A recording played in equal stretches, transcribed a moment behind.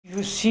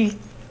You see,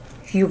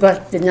 you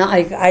got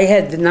I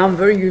had the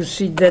number. You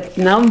see that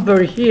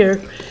number here?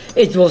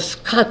 It was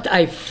cut.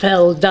 I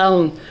fell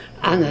down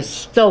on a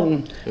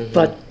stone,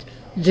 but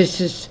this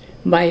is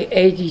my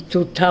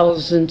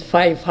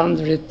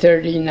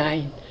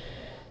 82,539.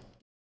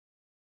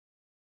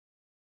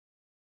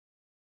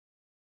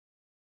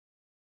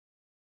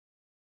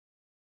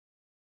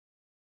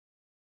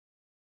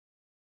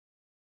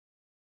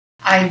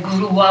 I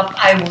grew up.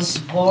 I was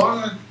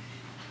born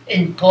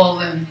in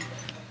Poland.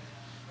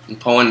 In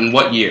Poland, in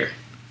what year?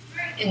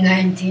 In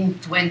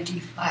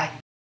 1925.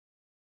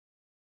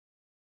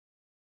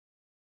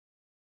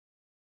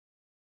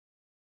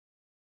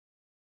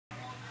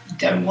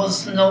 There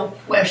was no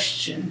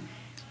question.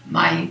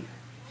 My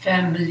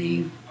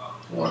family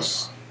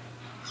was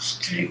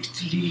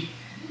strictly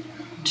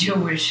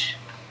Jewish,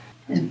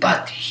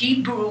 but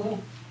Hebrew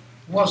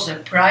was a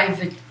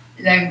private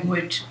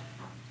language,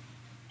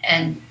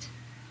 and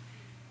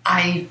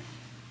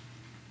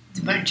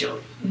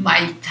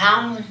my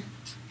town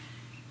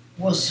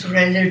was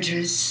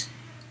religious,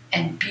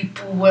 and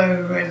people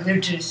were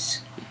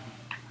religious,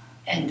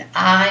 and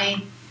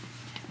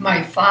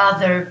my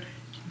father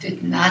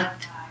did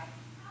not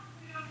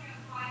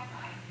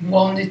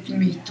wanted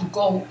me to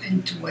go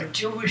into a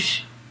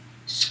Jewish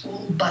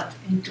school, but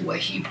into a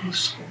Hebrew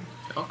school.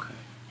 Okay.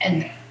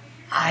 And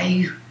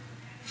I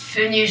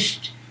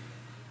finished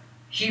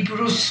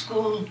Hebrew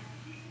school.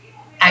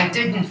 I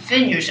didn't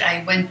finish.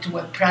 I went to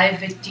a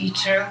private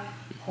teacher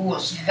who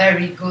was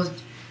very good.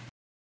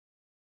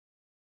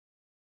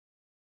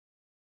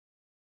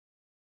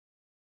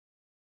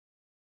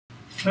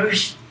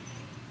 First,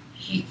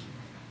 he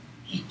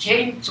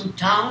came to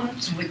town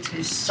with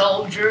his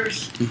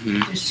soldiers.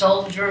 The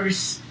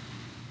soldiers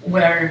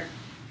were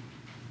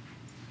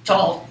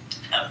taught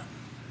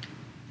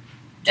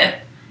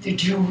that the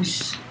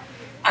Jews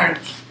are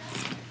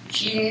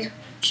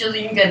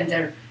killing, and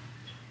that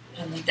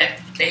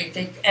they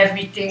take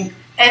everything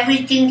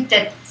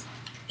that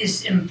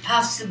is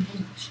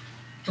impossible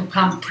to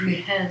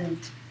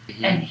comprehend.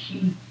 And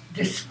he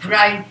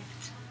described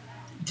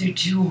the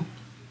Jew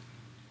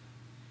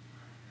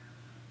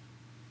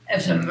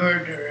as a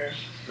murderer.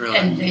 Really?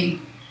 And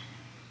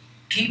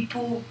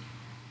people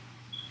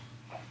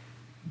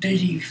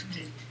believed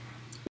it.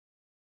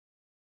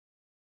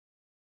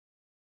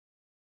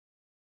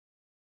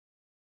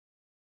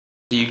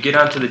 You get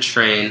onto the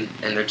train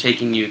and they're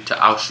taking you to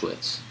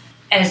Auschwitz.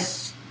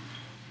 As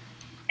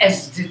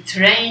the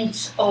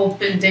trains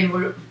opened, they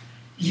were,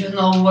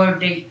 where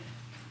they,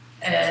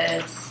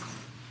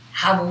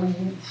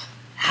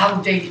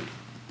 how they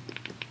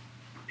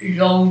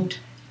load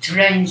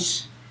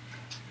trains,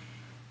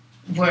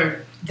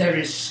 where there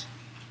is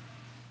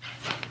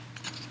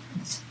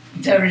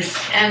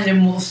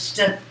animals,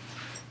 that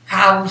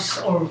cows,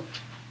 or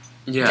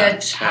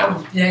that's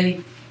how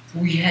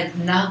we had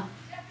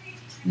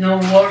no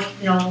work,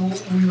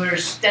 we were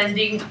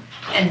standing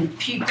and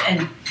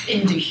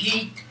in the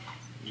heat.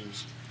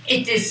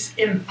 It is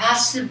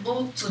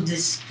impossible to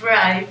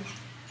describe,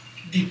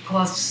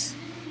 because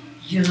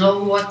you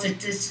know what,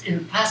 it is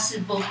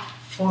impossible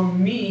for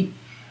me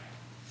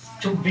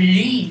to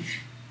believe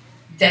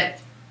that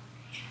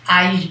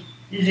I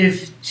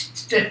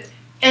lived, that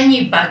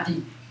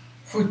anybody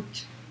could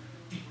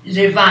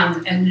live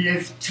on and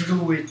live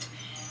through it.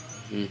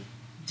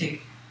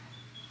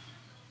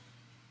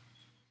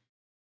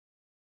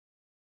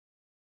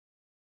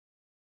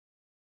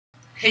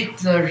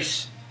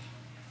 Hitler's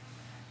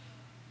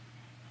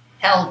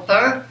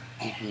helper,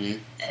 and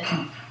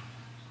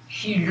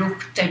he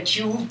looked at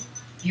you.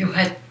 You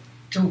had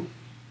to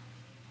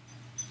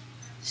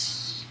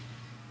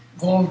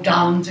go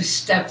down the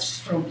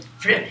steps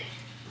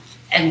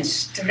and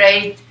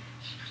straight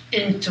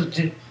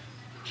into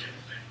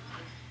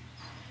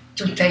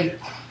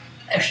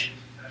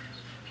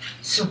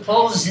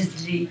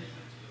supposedly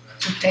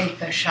to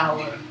take a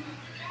shower.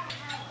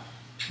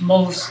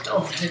 Most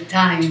of the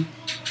time,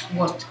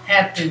 what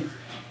happened,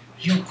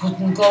 you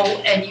couldn't go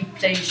any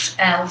place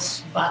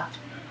else but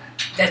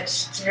that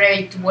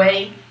straight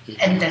way,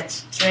 and that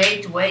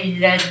straight way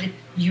led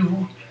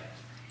you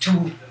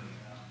to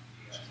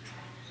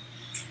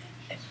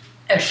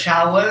a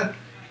shower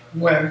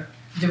where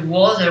the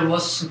water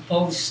was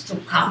supposed to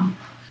come.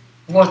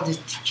 What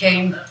it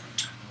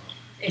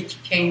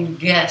came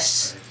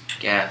gas.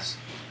 Gas.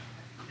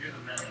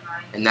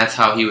 And that's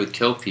how he would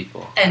kill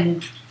people.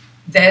 And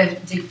the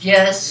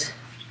gas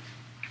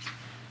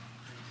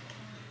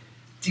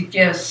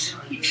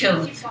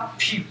killed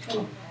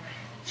people.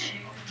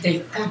 They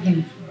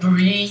couldn't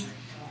breathe,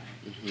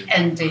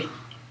 and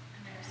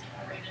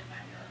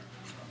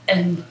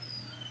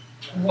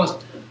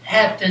what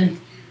happened,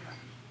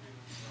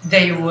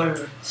 they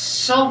were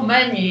so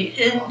many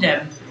in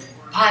them,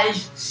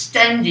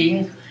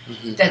 standing,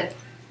 that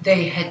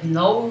they had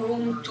no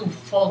room to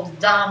fall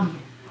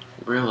down.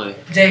 Really?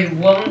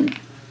 One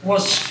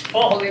was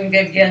falling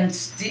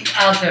against the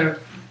other.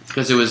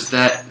 Because it was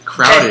that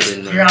crowded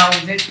in there.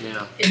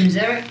 In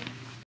there.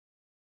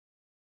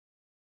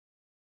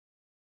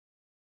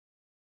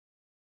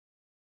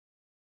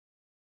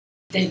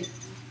 They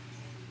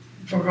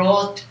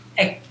brought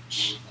a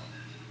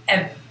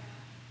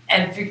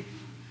big,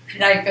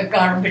 like a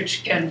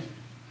garbage can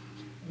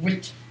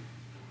with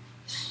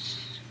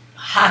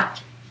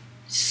hot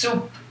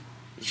soup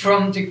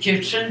from the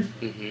kitchen,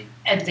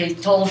 and they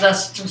told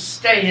us to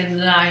stay in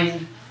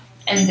line,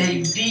 and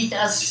they beat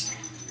us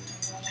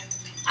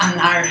on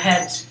our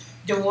heads.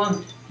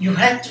 You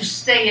had to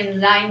stay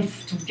in line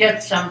to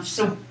get some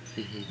soup,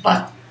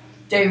 but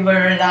they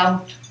were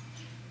allowed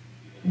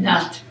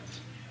not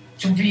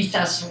to beat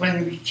us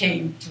when we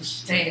came to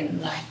stay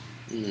in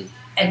line.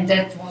 And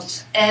that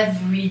was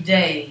every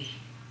day.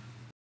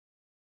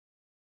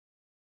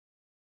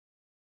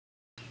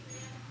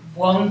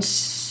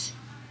 Once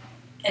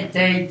a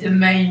day,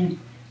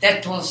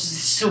 that was the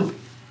soup.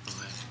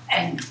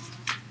 And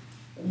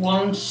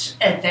once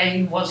a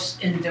day was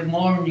in the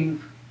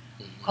morning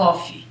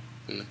coffee.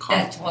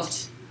 That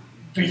was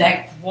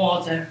black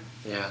water.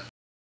 Yeah.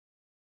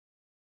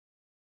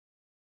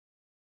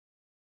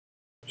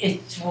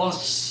 It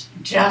was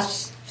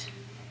just,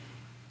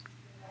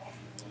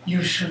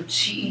 you should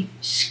see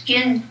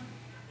skin.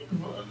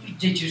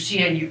 Did you see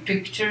any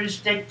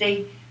pictures that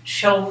they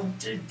showed?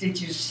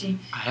 Did you see?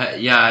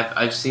 Yeah,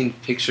 I've seen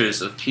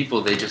pictures of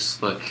people. They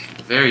just look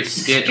very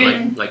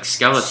like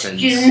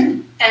skeletons.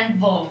 Skin and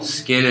bone.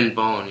 Skin and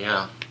bone,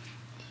 yeah.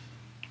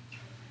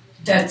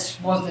 That's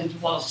what it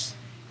was.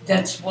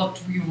 That's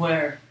what we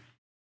were.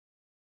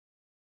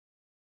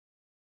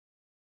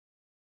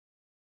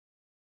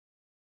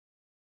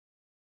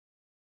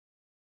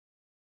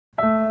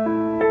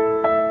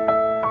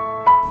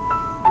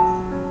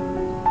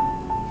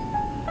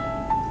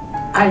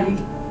 I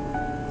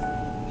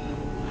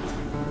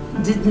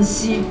didn't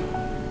see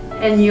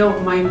any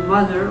of my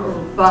mother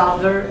or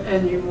father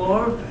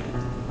anymore.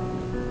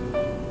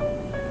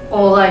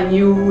 All I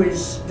knew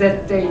is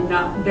that they're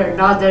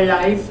not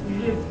alive.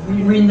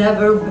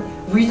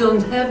 We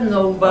don't have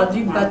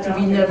nobody, but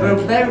we never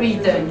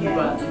buried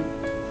anybody.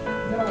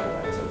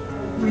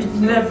 We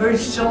never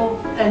saw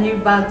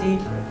anybody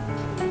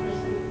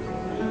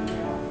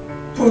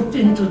put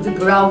into the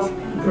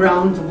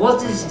ground.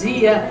 What is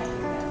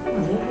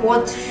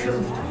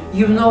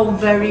you know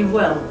very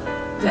well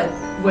that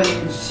when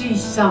you see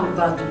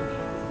somebody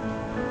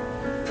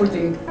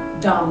putting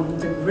down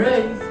the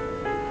grave,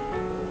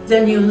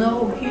 then you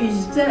know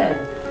he's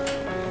dead.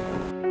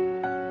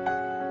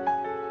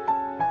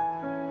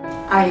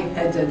 I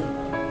had an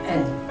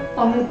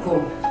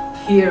uncle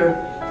here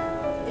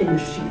in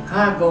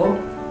Chicago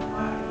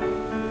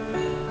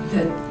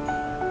that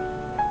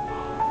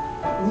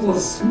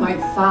was my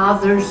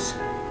father's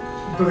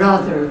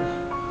brother.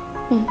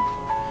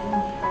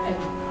 And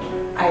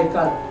I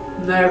got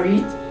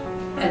married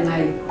and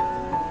I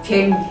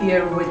came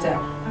here with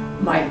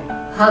my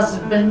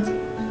husband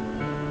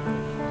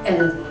and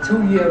a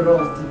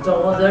 2-year-old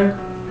daughter.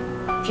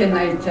 Can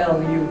I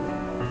tell you,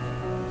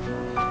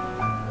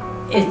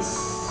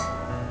 it's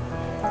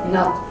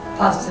not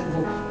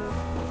possible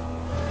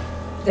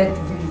that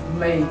we've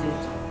made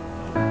it.